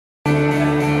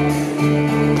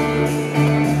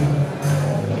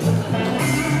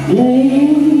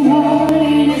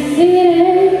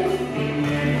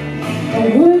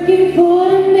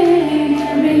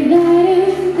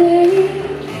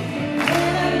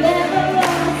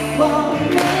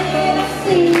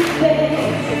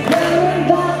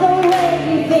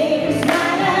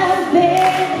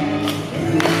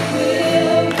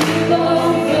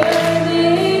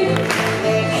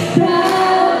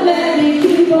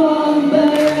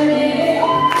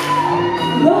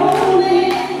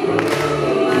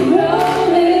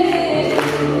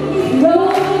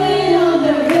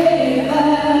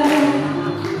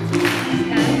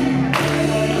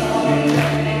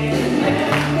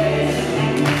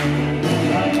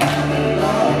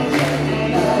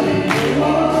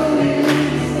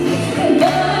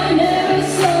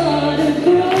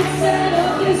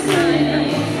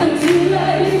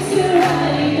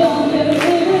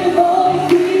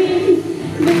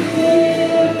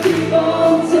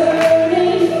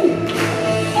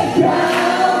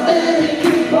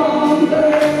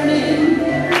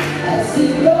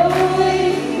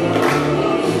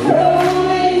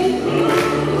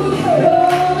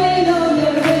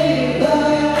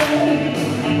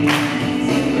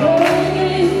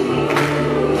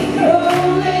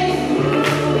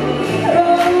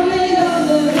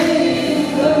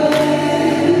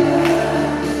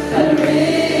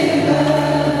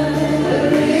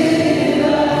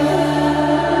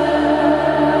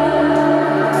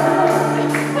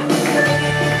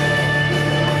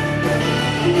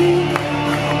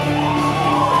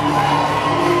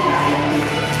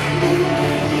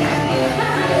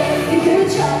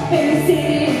very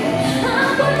city.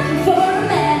 I'm working for a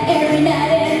man every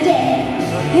night and day,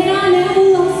 and I never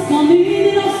lost my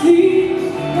meaning of sleep.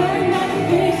 Working like a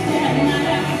fish, standing like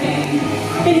a king.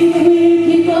 And the wind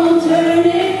keep on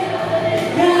turning,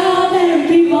 now I better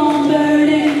keep on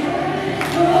burning.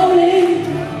 Rolling,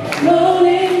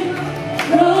 rolling,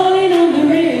 rolling on the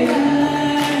river.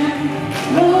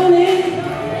 Rolling,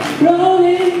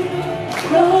 rolling,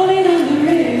 rolling on the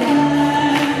river.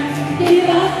 Give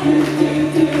up, do, do,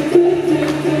 do, do, do,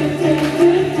 do,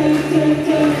 do, do, do,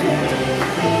 do.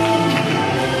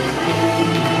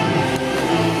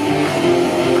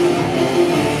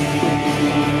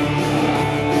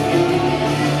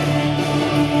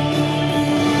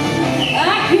 I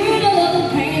hear the little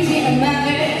pains in my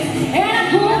face, and I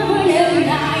hope it every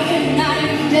night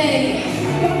and day.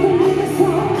 But when the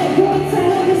song that goes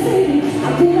out of the city, I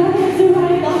think I have to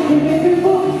ride on the river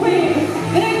for free.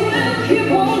 They will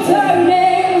keep on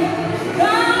turning,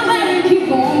 round and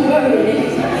keep on burning.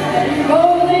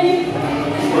 Rolling,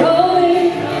 rolling,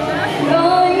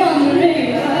 rolling on the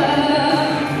river.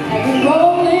 And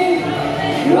rolling,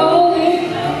 rolling,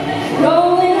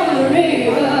 rolling on the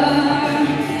river.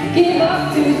 Give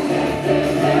up to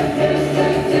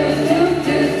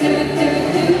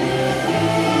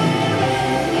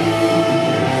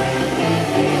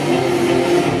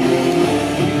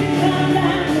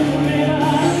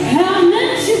how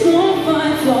much you gonna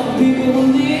find some people who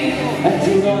need, and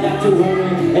you don't have to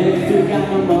worry if you got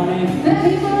no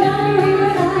money.